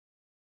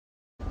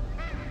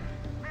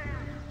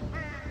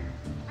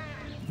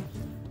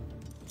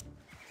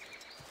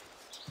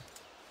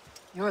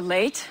You're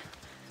late.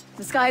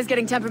 The sky is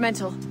getting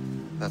temperamental.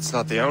 That's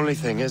not the only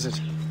thing, is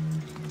it?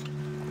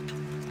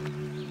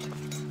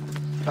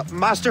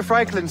 Master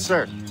Franklin,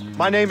 sir.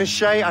 My name is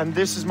Shay, and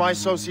this is my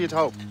associate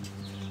Hope.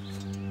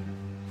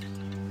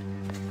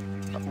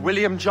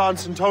 William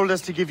Johnson told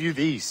us to give you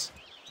these.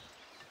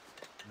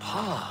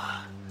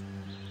 Ah.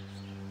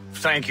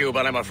 Thank you,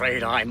 but I'm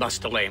afraid I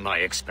must delay my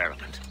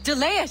experiment.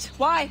 Delay it?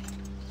 Why?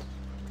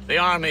 The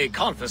army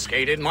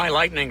confiscated my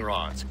lightning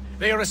rods.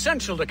 They are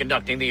essential to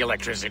conducting the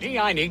electricity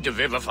I need to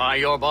vivify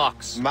your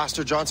box.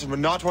 Master Johnson would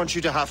not want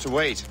you to have to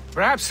wait.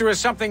 Perhaps there is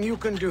something you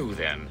can do,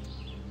 then.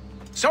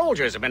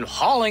 Soldiers have been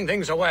hauling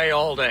things away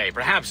all day.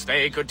 Perhaps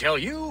they could tell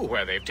you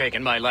where they've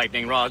taken my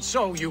lightning rods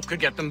so you could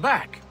get them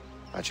back.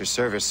 At your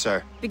service,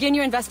 sir. Begin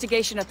your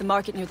investigation at the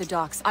market near the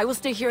docks. I will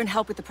stay here and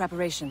help with the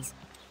preparations.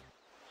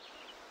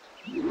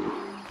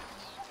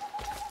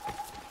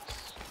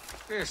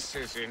 This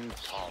is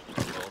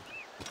intolerable.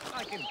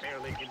 I can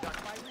barely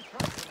conduct my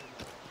research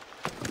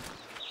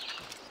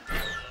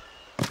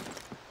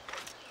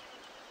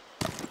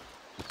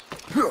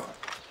anymore.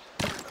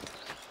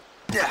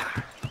 Yeah.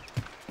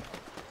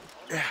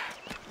 Yeah.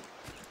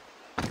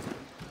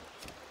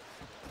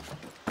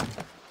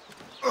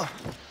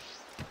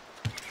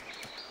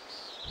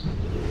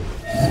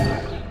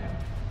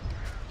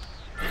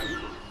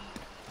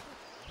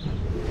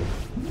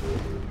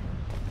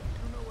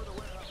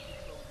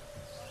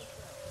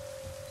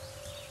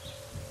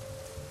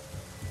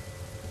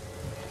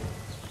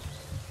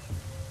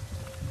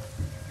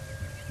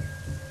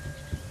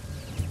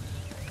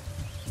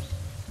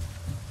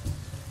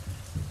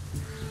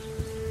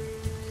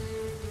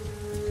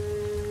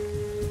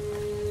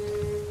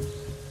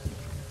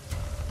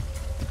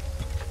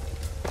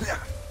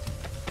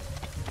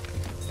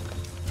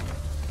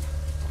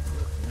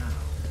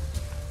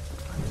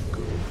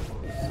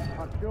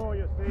 Sure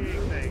you're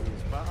seeing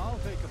things, but I'll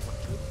take a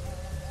picture.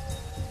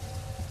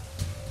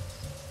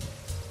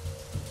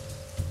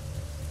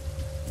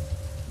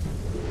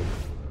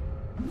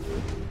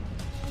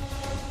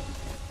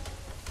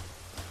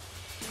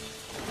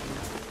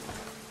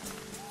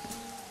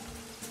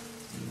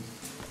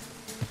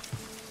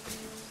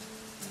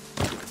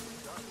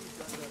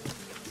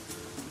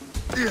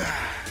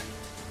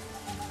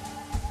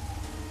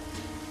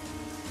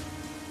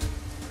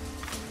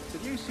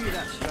 Did you see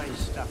that strange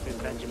stuff in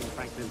Benjamin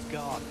Franklin's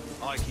garden?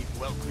 I keep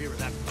well clear of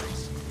that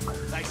place.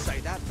 They say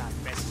that man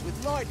messes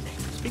with lightning.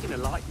 Speaking of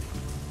lightning,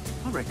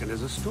 I reckon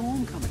there's a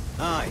storm coming.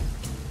 Aye.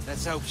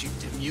 Let's hope she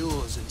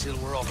demurs until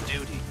we're off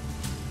duty.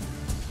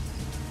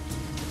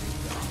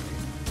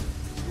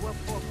 You up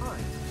for a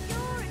pint?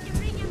 Sure, you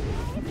bring him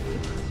home.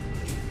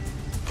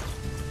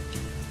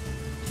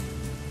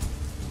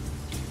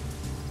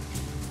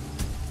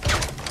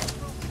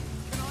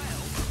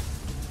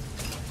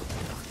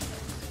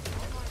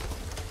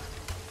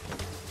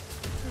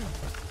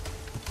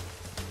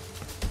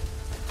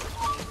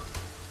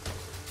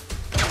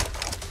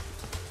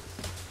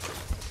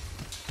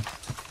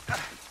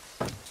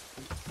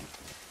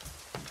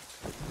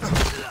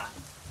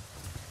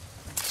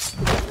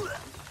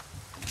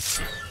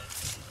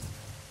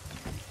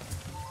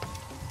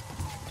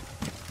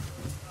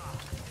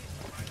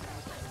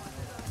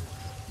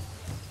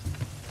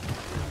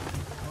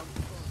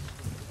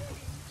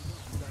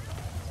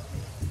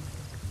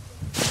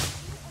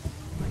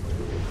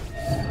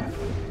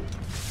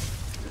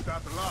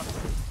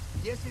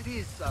 Yes, it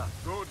is, sir.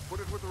 Good,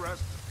 put it with the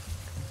rest.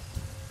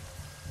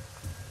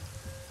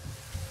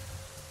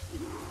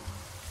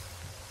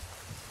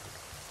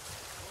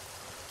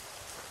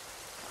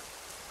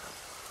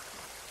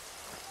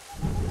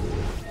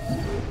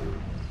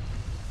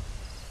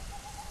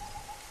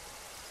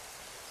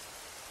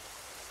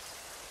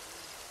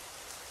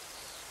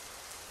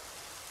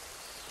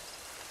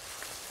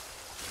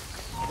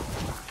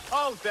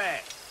 Hold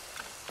there.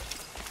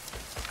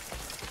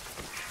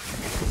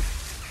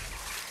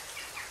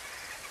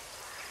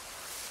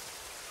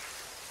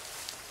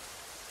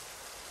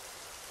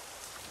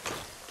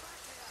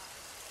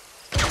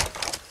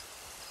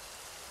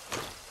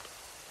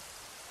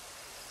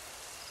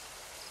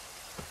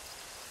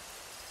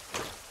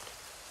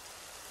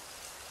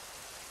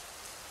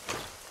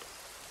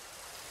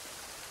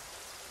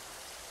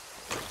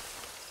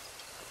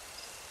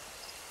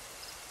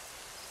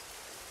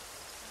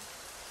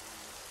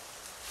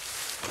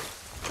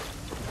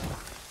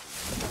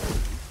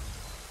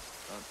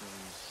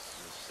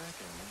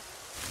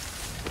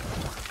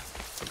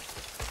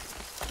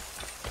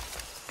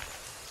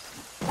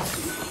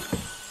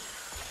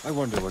 I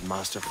wonder what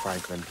Master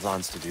Franklin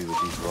plans to do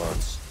with these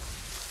rods.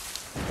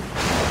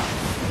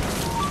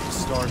 The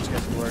storm's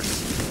getting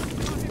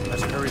worse.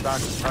 Let's hurry back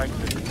to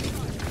Franklin.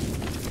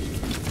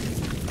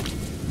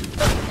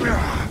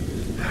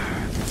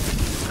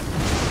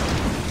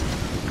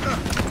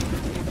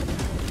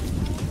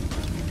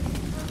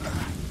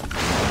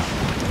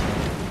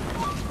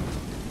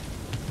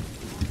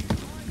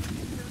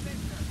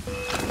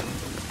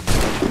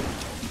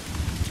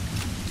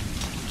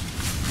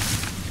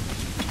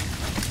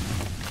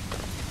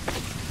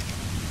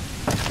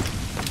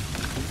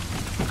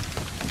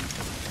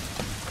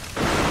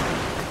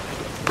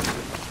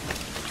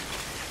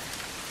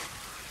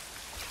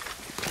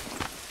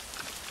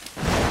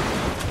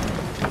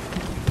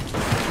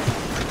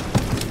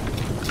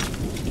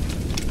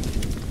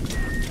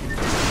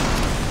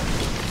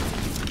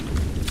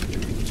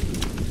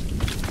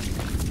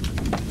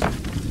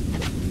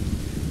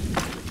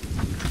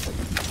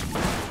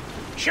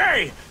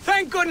 Shay,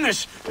 thank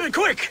goodness!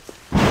 Quick!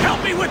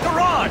 Help me with the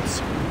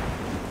rods!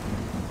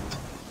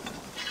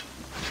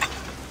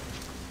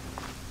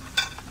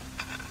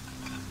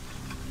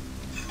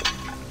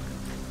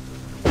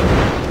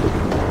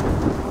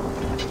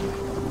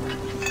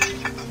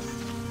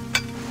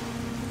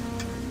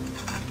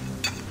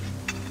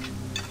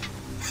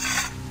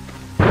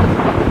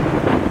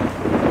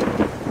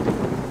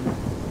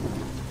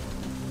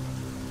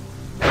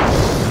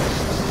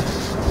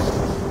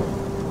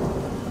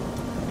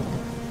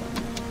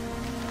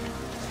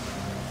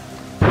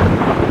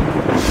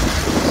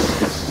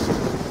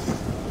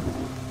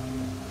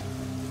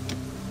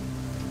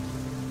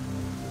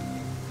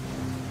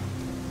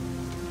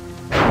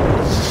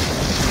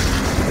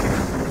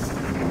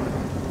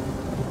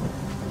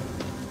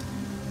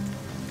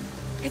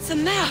 It's a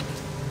map!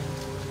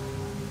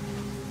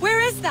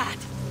 Where is that?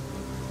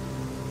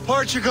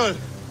 Portugal!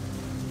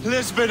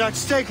 Lisbon, I'd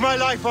stake my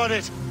life on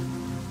it!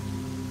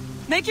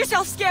 Make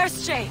yourself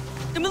scarce, Shay.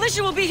 The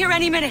militia will be here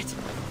any minute.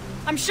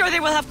 I'm sure they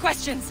will have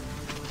questions.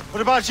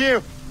 What about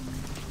you?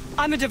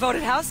 I'm a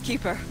devoted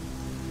housekeeper.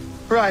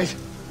 Right.